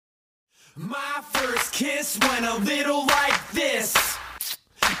My first kiss went a little like this,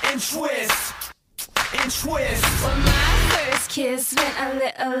 and twist, and twist. Well, my first kiss went a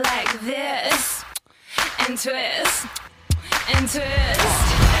little like this, and twist, and twist.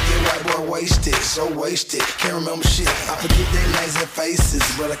 White boy wasted, so wasted, can't remember shit. I forget their names and faces,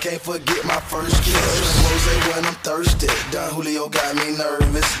 but I can't forget my first kiss. Rosé when I'm thirsty, Don Julio got me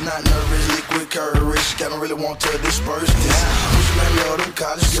nervous. Not nervous, liquid courage, kinda really want to disperse this. Who's man love them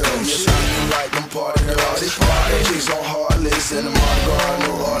college girls? Yes, I do like them party girls. They party chicks on Heartless and the Mardi Gras,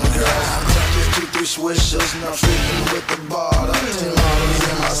 New Orleans girls. Just 2, 3 swishers, and I'm sleeping with the bottom. 10 models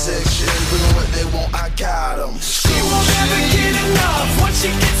in my section, bringing what they want, I got them. She won't ever get enough once she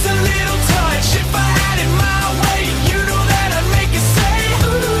gets a little touch. If I had it my way, you know that I'd make it say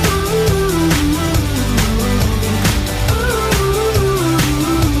ooh, ooh.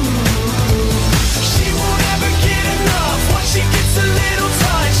 She won't ever get enough once she gets a little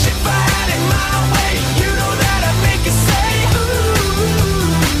touch. If I had it my way, you know that I'd make it say ooh,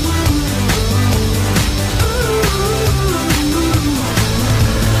 ooh.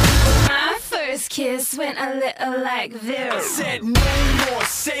 My first kiss went a little like this. I said no more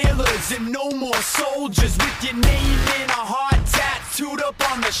sailors and no more soldiers with your name in a heart tattooed up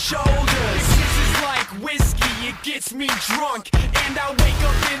on the shoulders. This is like whiskey, it gets me drunk, and I wake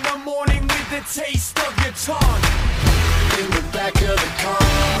up in the morning with the taste of your tongue. In the back of the car,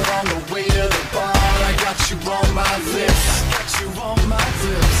 on the way to the bar, I got you on my lips, I got you on my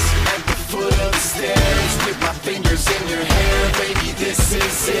lips. At the foot of the stairs, with my fingers in your hair, baby, this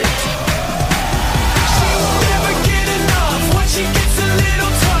is it. She won't ever get enough once she gets a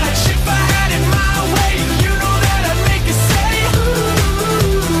little touch. If I had it my way, you know that I'd make her say ooh,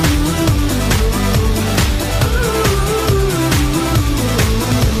 ooh.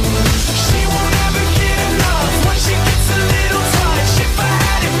 She won't ever get enough once she gets a little touch. If I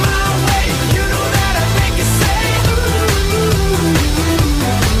had it my way, you know that I'd make her say ooh, ooh.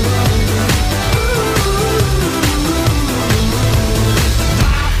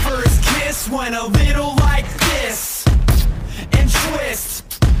 My first kiss went a little like this, and twist,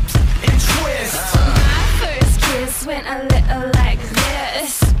 and twist. My first kiss went a little like